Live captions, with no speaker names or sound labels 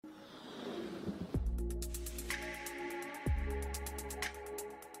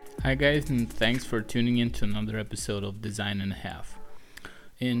Hi, guys, and thanks for tuning in to another episode of Design and a Half.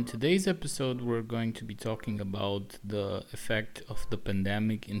 In today's episode, we're going to be talking about the effect of the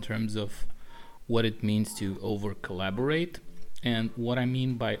pandemic in terms of what it means to over collaborate. And what I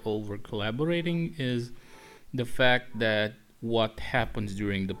mean by over collaborating is the fact that what happens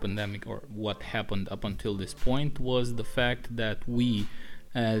during the pandemic, or what happened up until this point, was the fact that we,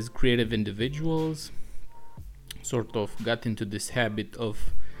 as creative individuals, sort of got into this habit of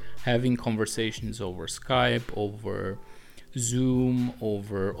having conversations over Skype, over Zoom,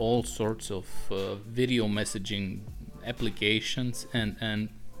 over all sorts of video messaging applications, and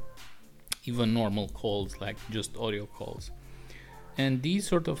even normal calls like just audio calls. And these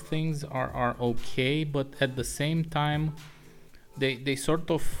sort of things are okay, but at the same time, they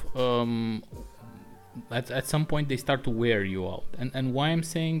sort of at some point they start to wear you out. And why I'm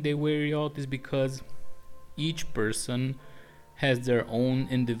saying they wear you out is because each person has their own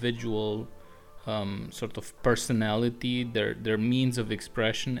individual sort of personality, their means of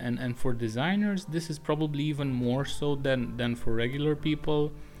expression, and for designers this is probably even more so than for regular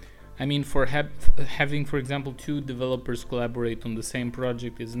people. I mean, for having, for example, two developers collaborate on the same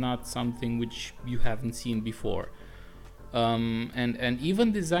project is not something which you haven't seen before. And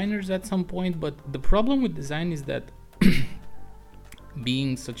even designers at some point, but the problem with design is that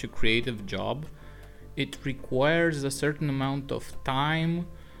being such a creative job, it requires a certain amount of time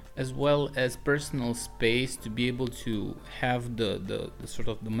as well as personal space to be able to have the sort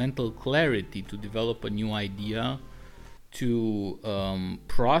of the mental clarity to develop a new idea, to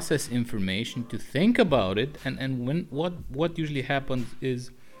process information, to think about it. And when what usually happens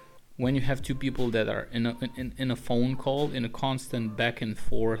is when you have two people that are in a phone call, in a constant back and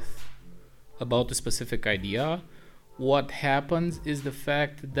forth about a specific idea, what happens is the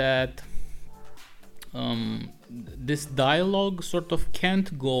fact that this dialogue sort of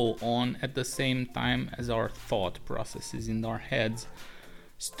can't go on at the same time as our thought processes in our heads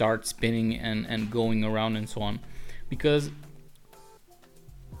start spinning and going around and so on, because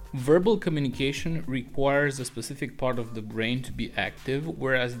verbal communication requires a specific part of the brain to be active,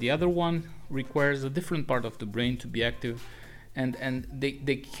 whereas the other one requires a different part of the brain to be active, and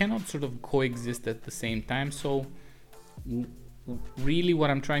they cannot sort of coexist at the same time. So really what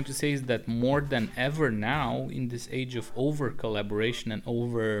I'm trying to say is that more than ever now, in this age of over collaboration and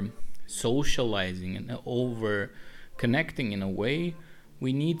over socializing and over connecting in a way,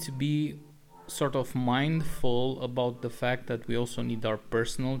 we need to be sort of mindful about the fact that we also need our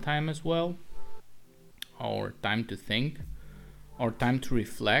personal time as well, our time to think, our time to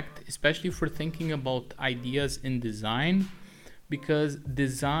reflect, especially for thinking about ideas in design, because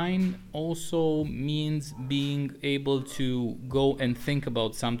design also means being able to go and think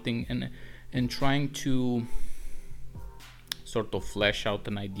about something and trying to sort of flesh out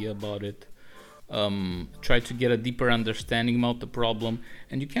an idea about it, try to get a deeper understanding about the problem.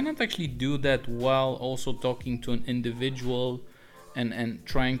 And you cannot actually do that while also talking to an individual and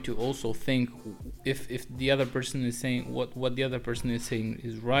trying to also think if the other person is saying what the other person is saying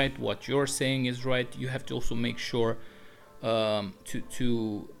is right, what you're saying is right. You have to also make sure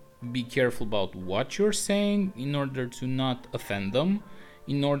to be careful about what you're saying in order to not offend them,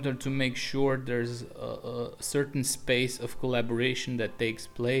 in order to make sure there's a certain space of collaboration that takes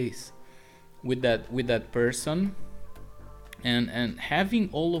place with that person, and having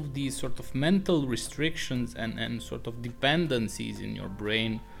all of these sort of mental restrictions and sort of dependencies in your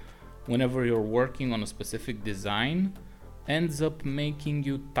brain whenever you're working on a specific design ends up making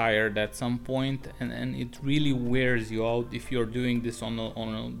you tired at some point, and it really wears you out if you're doing this on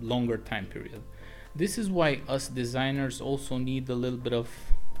a longer time period. This is why us designers also need a little bit of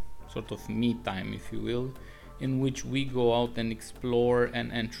sort of me time, if you will, in which we go out and explore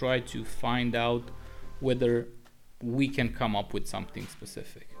and try to find out whether we can come up with something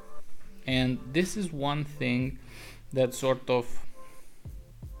specific. And this is one thing that sort of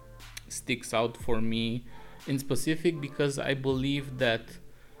sticks out for me in specific, because I believe that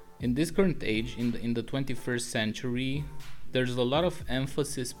in this current age, in the 21st century, there's a lot of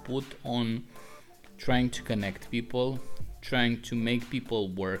emphasis put on trying to connect people, trying to make people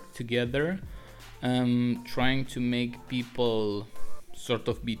work together, trying to make people sort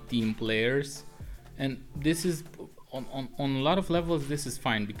of be team players. And this is on a lot of levels, this is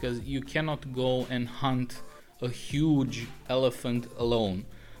fine, because you cannot go and hunt a huge elephant alone.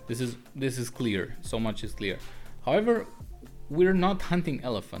 This is clear. So much is clear. However, we're not hunting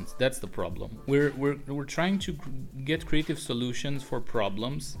elephants. That's the problem. We're trying to get creative solutions for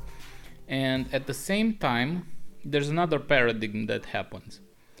problems, and at the same time, there's another paradigm that happens.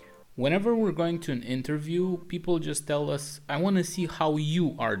 whenever we're going to an interview, people just tell us, I want to see how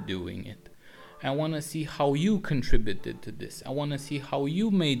you are doing it. I want to see how you contributed to this. I want to see how you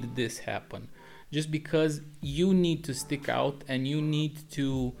made this happen. Just because you need to stick out and you need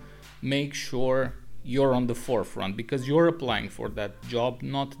to make sure you're on the forefront because you're applying for that job,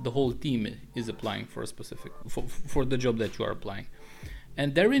 not the whole team is applying for a specific for the job that you are applying.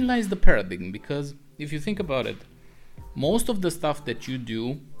 And therein lies the paradigm, because if you think about it, most of the stuff that you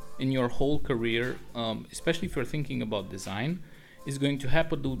do in your whole career, especially if you're thinking about design, is going to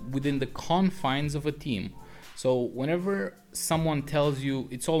happen within the confines of a team. So whenever someone tells you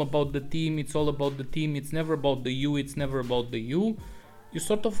it's all about the team, it's all about the team, it's never about the you, it's never about the you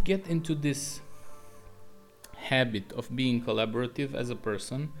sort of get into this habit of being collaborative as a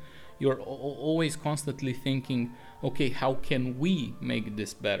person. You're always constantly thinking, okay, how can we make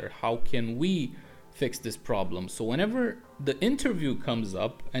this better? How can we fix this problem? So whenever the interview comes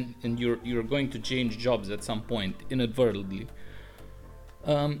up and you're going to change jobs at some point inadvertently,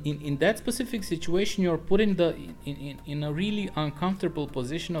 in that specific situation, you're put in a really uncomfortable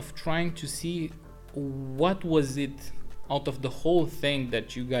position of trying to see what was it out of the whole thing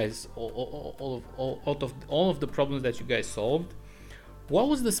that you guys, out of all of the problems that you guys solved, what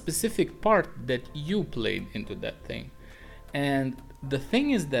was the specific part that you played into that thing? And the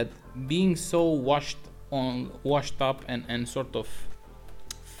thing is that being so washed up and sort of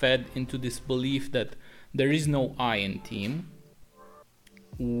fed into this belief that there is no I in team,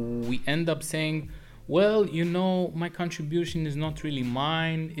 we end up saying, well, my contribution is not really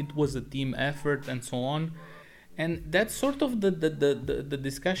mine, it was a team effort, and so on. And that's sort of the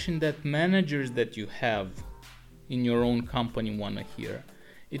discussion that managers that you have in your own company want to hear.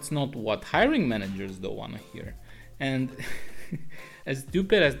 It's not what hiring managers don't want to hear. And as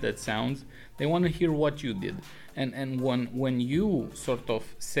stupid as that sounds, they want to hear what you did. And when you sort of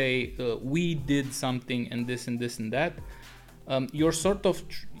say, we did something and this and this and that, you're sort of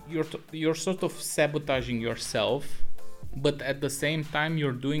sabotaging yourself, but at the same time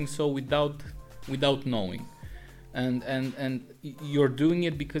you're doing so without knowing. And you're doing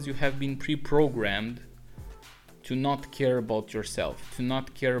it because you have been pre-programmed to not care about yourself, to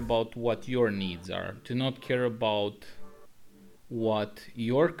not care about what your needs are, to not care about what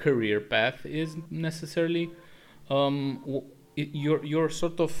your career path is necessarily. You're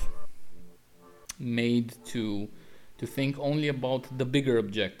sort of made to think only about the bigger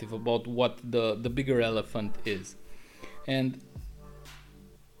objective, about what the bigger elephant is. And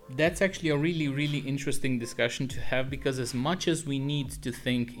that's actually a really, really interesting discussion to have, because as much as we need to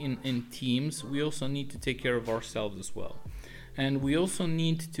think in teams, we also need to take care of ourselves as well. And we also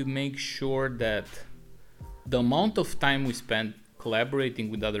need to make sure that the amount of time we spend collaborating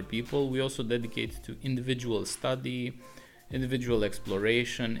with other people, we also dedicate to individual study, individual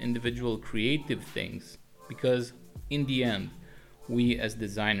exploration, individual creative things. Because in the end, we as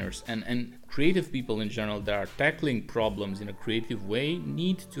designers and creative people in general that are tackling problems in a creative way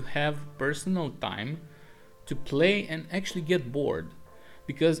need to have personal time to play and actually get bored.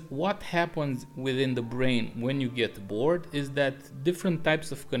 Because what happens within the brain when you get bored is that different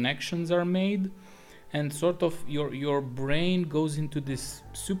types of connections are made, and sort of your brain goes into this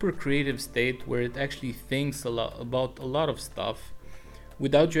super creative state where it actually thinks about a lot of stuff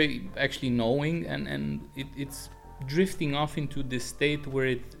without you actually knowing, and it's drifting off into this state where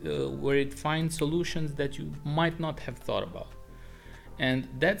it finds solutions that you might not have thought about. And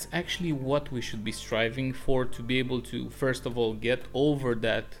that's actually what we should be striving for, to be able to, first of all, get over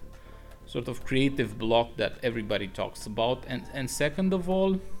that sort of creative block that everybody talks about, and second of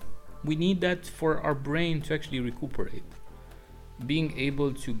all, we need that for our brain to actually recuperate. Being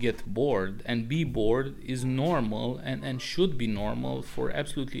able to get bored and be bored is normal and should be normal for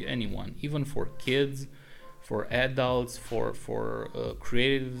absolutely anyone, even for kids, for adults, for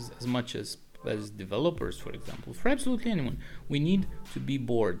creatives, as much as developers, for example, for absolutely anyone. We need to be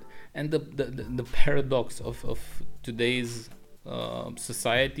bored. And the paradox of today's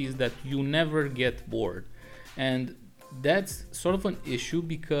society is that you never get bored. And that's sort of an issue,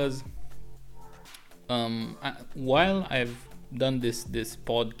 because while I've done this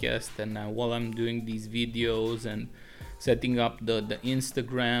podcast, and while I'm doing these videos and setting up the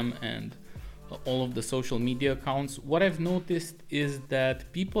Instagram and all of the social media accounts, what I've noticed is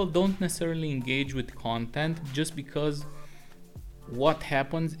that people don't necessarily engage with content, just because what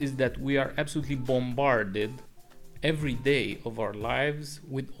happens is that we are absolutely bombarded every day of our lives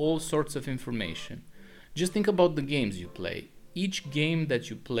with all sorts of information. Just think about the games you play. Each game that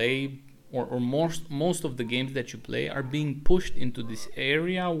you play, or most of the games that you play, are being pushed into this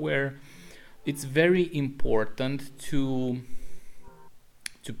area where it's very important to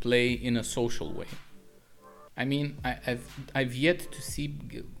to play in a social way. I mean, I've yet to see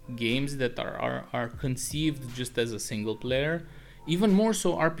games that are conceived just as a single player. Even more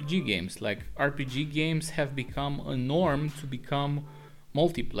so, RPG games. Like RPG games have become a norm to become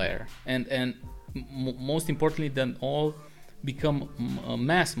multiplayer, and most importantly than all, become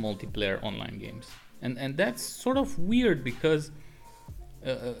mass multiplayer online games. And that's sort of weird because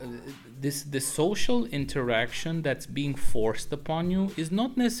this social interaction that's being forced upon you is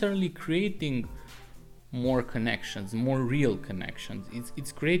not necessarily creating more connections, more real connections.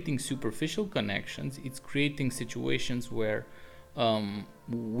 It's creating superficial connections. It's creating situations where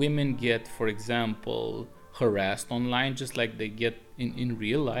women get, for example, harassed online just like they get in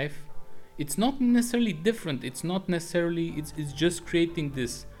real life. It's not necessarily different. It's just creating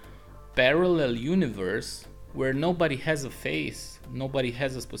this parallel universe where nobody has a face, nobody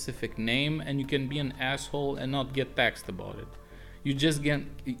has a specific name, and you can be an asshole and not get taxed about it.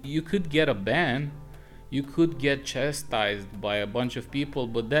 You could get a ban, you could get chastised by a bunch of people,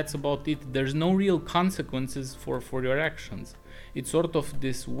 but that's about it. There's no real consequences for your actions. It's sort of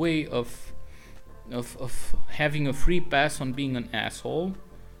this way of having a free pass on being an asshole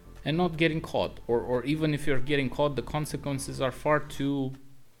and not getting caught, or even if you're getting caught, the consequences are far too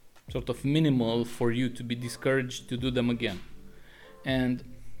sort of minimal for you to be discouraged to do them again. And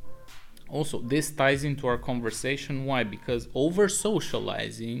also, this ties into our conversation. Why? Because over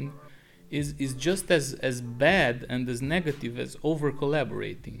socializing is just as bad and as negative as over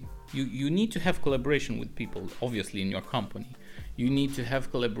collaborating. You need to have collaboration with people, obviously, in your company. You need to have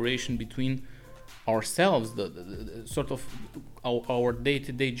collaboration between ourselves, the sort of our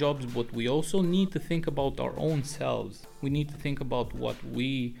day-to-day jobs, but we also need to think about our own selves. We need to think about what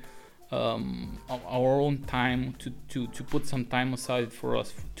we our own time to put some time aside for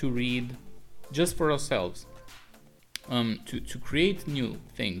us to read, just for ourselves, to create new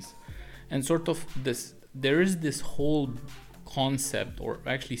things. And sort of there is this whole concept, or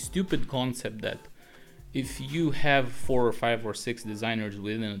actually stupid concept, that if you have 4 or 5 or 6 designers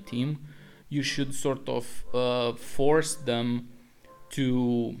within a team, you should sort of force them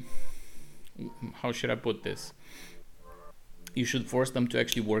to, how should I put this? You should force them to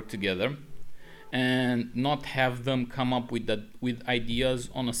actually work together and not have them come up with ideas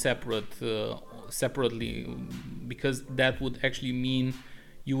on a separately, because that would actually mean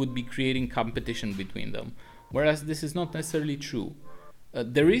you would be creating competition between them. Whereas this is not necessarily true.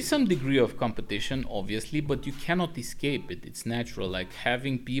 There is some degree of competition, obviously, but you cannot escape it. It's natural. Like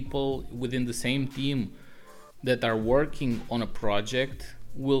having people within the same team that are working on a project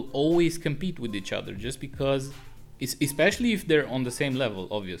will always compete with each other, just because, especially if they're on the same level,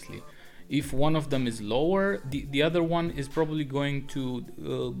 obviously. If one of them is lower, the other one is probably going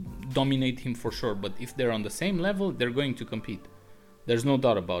to dominate him for sure. But if they're on the same level, they're going to compete. There's no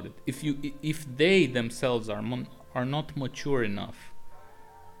doubt about it. If they themselves are not mature enough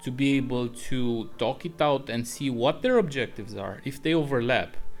to be able to talk it out and see what their objectives are, if they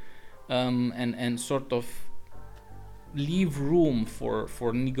overlap, and sort of leave room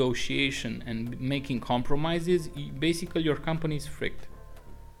for negotiation and making compromises, basically your company is fricked.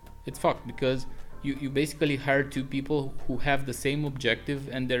 It's fucked, because you basically hire 2 people who have the same objective,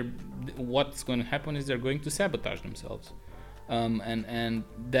 and what's going to happen is they're going to sabotage themselves. And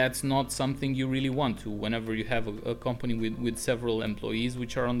that's not something you really want to whenever you have a company with several employees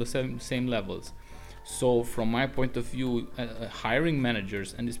which are on the same levels. So from my point of view, hiring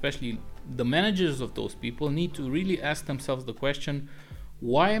managers, and especially the managers of those people, need to really ask themselves the question,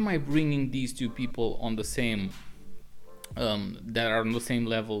 why am I bringing these 2 people on the same that are on the same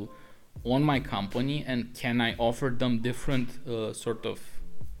level on my company, and can I offer them different sort of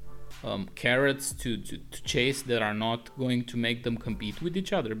carrots to chase that are not going to make them compete with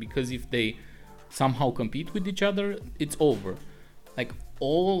each other? Because if they somehow compete with each other, it's over. Like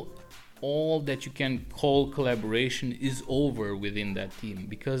all that you can call collaboration is over within that team,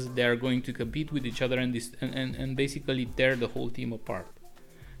 because they are going to compete with each other and basically tear the whole team apart.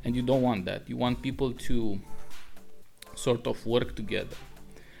 And you don't want that. You want people to sort of work together.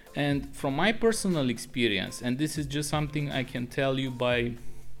 And from my personal experience, and this is just something I can tell you by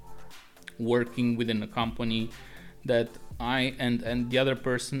working within a company, that I and the other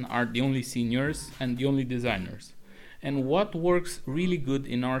person are the only seniors and the only designers. And what works really good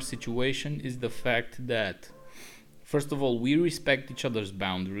in our situation is the fact that, first of all, we respect each other's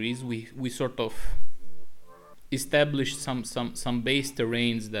boundaries. We sort of establish some base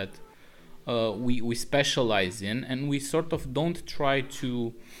terrains that we specialize in, and we sort of don't try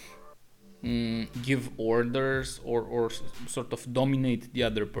to give orders or sort of dominate the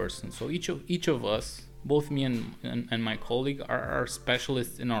other person. So each of us both me and my colleague are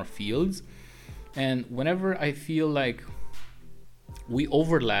specialists in our fields, and whenever I feel like we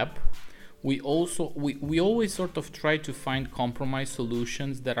overlap, we always sort of try to find compromise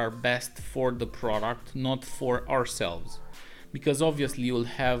solutions that are best for the product, not for ourselves, because obviously you'll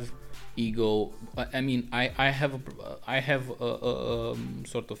have ego. I mean, I have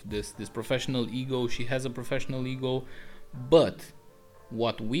sort of this professional ego. She has a professional ego, but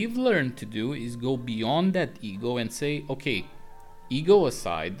what we've learned to do is go beyond that ego and say, okay, ego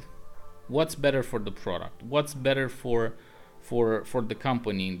aside, what's better for the product? What's better for the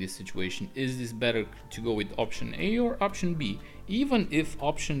company in this situation? Is this better to go with option A or option B? Even if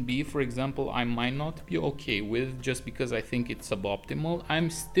option B, for example, I might not be okay with just because I think it's suboptimal, I'm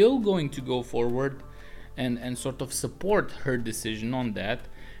still going to go forward and sort of support her decision on that.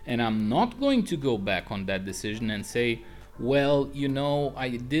 And I'm not going to go back on that decision and say, well, you know, I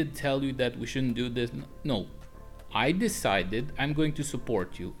did tell you that we shouldn't do this. No, I decided I'm going to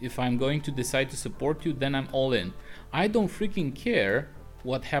support you. If I'm going to decide to support you, then I'm all in. I don't freaking care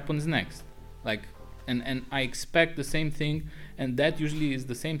what happens next. Like, and I expect the same thing, and that usually is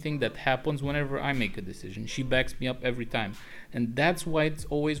the same thing that happens whenever I make a decision. She backs me up every time, and that's why it's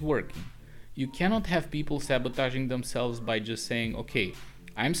always working. You cannot have people sabotaging themselves by just saying, okay,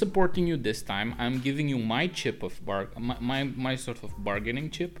 I'm supporting you this time. I'm giving you my chip of my sort of bargaining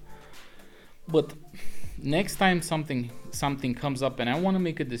chip. But next time something comes up and I want to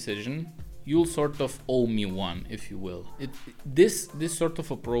make a decision, you'll sort of owe me one, if you will. This sort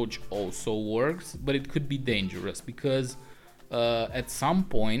of approach also works, but it could be dangerous because at some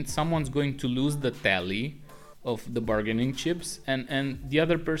point someone's going to lose the tally of the bargaining chips, and the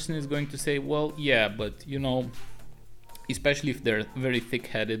other person is going to say, well, yeah, but you know, especially if they're very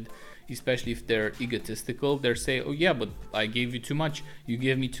thick-headed, especially if they're egotistical, they'll say, oh yeah, but I gave you too much, you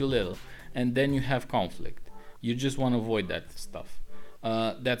gave me too little, and then you have conflict. You just want to avoid that stuff.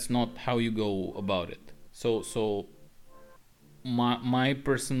 That's not how you go about it. So my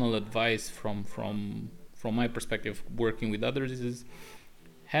personal advice from my perspective working with others is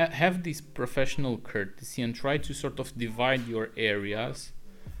have this professional courtesy and try to sort of divide your areas.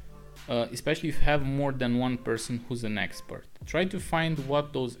 Especially if you have more than one person who's an expert, try to find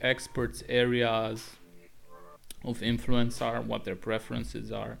what those experts' areas of influence are, what their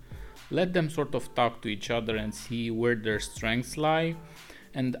preferences are. Let them sort of talk to each other and see where their strengths lie.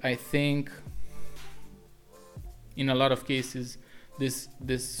 And I think in a lot of cases this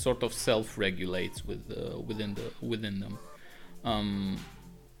sort of self-regulates within them.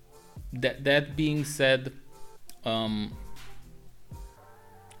 That being said,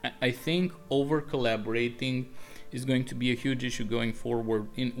 I think over collaborating is going to be a huge issue going forward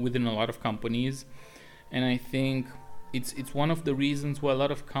within a lot of companies, and I think it's one of the reasons why a lot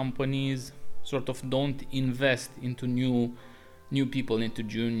of companies sort of don't invest into new people, into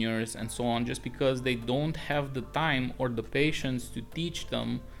juniors and so on, just because they don't have the time or the patience to teach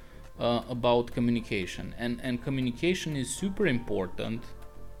them about communication. And communication is super important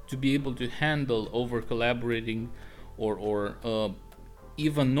to be able to handle over collaborating or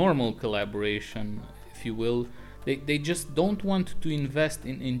even normal collaboration, if you will. They just don't want to invest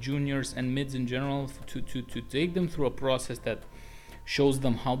in juniors and mids in general to take them through a process that shows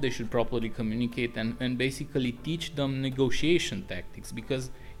them how they should properly communicate and basically teach them negotiation tactics,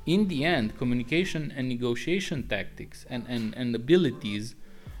 because in the end communication and negotiation tactics and abilities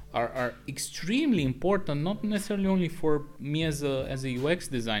are extremely important, not necessarily only for me as a UX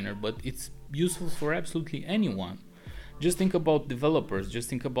designer, but it's useful for absolutely anyone. Just think about developers, just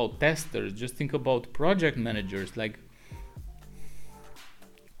think about testers, just think about project managers. Like,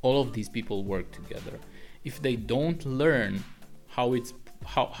 all of these people work together. If they don't learn how it's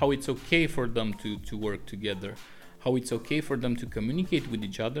okay for them to work together, how it's okay for them to communicate with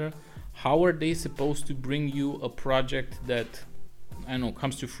each other, how are they supposed to bring you a project that, I don't know,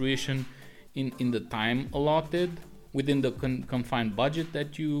 comes to fruition in the time allotted, within the confined budget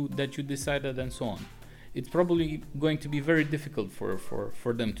that you decided, and so on? It's probably going to be very difficult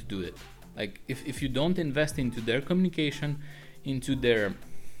for them to do it. Like, if you don't invest into their communication, into their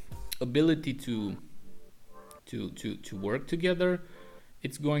ability to work together,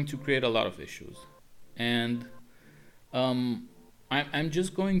 it's going to create a lot of issues. And I'm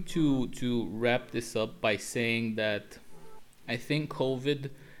just going to wrap this up by saying that I think COVID,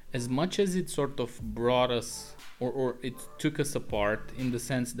 as much as it sort of brought us or it took us apart in the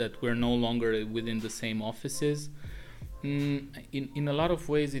sense that we're no longer within the same offices, in a lot of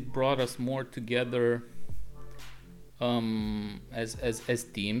ways it brought us more together as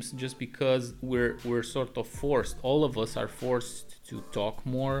teams, just because we're sort of forced, all of us are forced to talk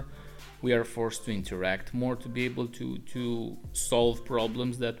more, we are forced to interact more to be able to solve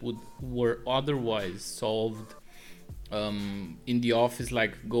problems that were otherwise solved in the office,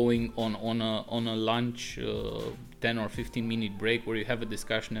 like going on a lunch 10 or 15 minute break where you have a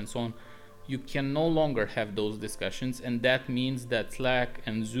discussion and so on. You can no longer have those discussions, and that means that Slack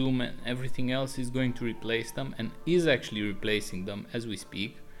and Zoom and everything else is going to replace them, and is actually replacing them as we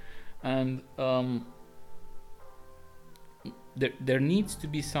speak. And there needs to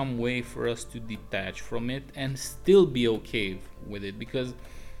be some way for us to detach from it and still be okay with it, because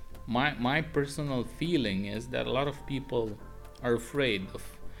my personal feeling is that a lot of people are afraid of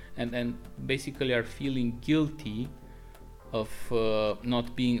and basically are feeling guilty of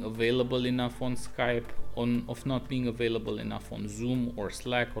not being available enough on Skype, of not being available enough on Zoom or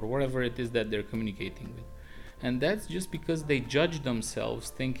Slack or whatever it is that they're communicating with. And that's just because they judge themselves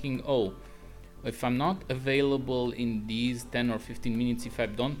thinking, oh, if I'm not available in these 10 or 15 minutes, if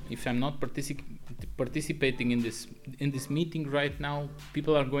I'm not participating in this meeting right now,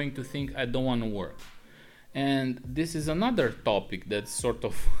 people are going to think I don't want to work. And this is another topic that's sort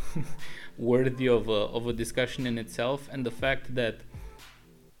of worthy of a discussion in itself, and the fact that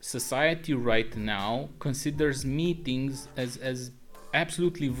society right now considers meetings as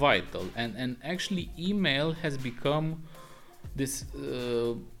absolutely vital, and actually email has become this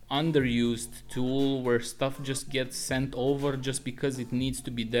underused tool where stuff just gets sent over just because it needs to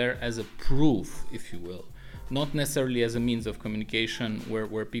be there as a proof, if you will, not necessarily as a means of communication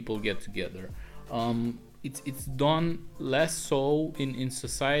where people get together. It's done less so in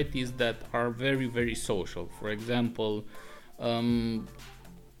societies that are very, very social. For example,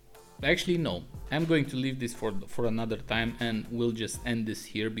 actually no, I'm going to leave this for another time, and we'll just end this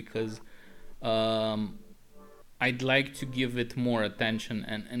here, because I'd like to give it more attention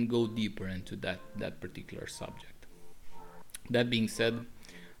and go deeper into that particular subject. That being said,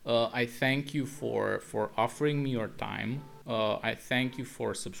 I thank you for offering me your time. I thank you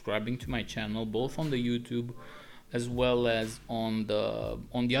for subscribing to my channel, both on the YouTube as well as on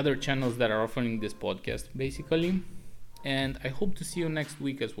the other channels that are offering this podcast, basically. And I hope to see you next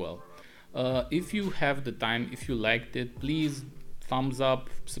week as well. If you have the time, if you liked it, please thumbs up,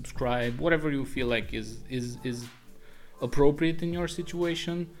 subscribe, whatever you feel like is appropriate in your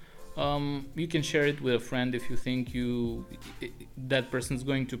situation. You can share it with a friend if you think that person's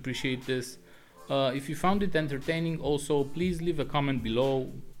going to appreciate this. If you found it entertaining, also please leave a comment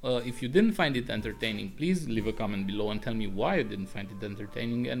below. If you didn't find it entertaining, please leave a comment below and tell me why you didn't find it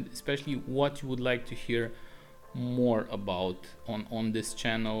entertaining, and especially what you would like to hear more about on this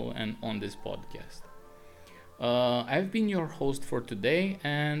channel and on this podcast. I've been your host for today,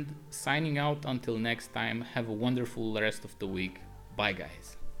 and signing out until next time. Have a wonderful rest of the week. Bye,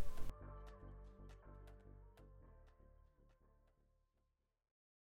 guys.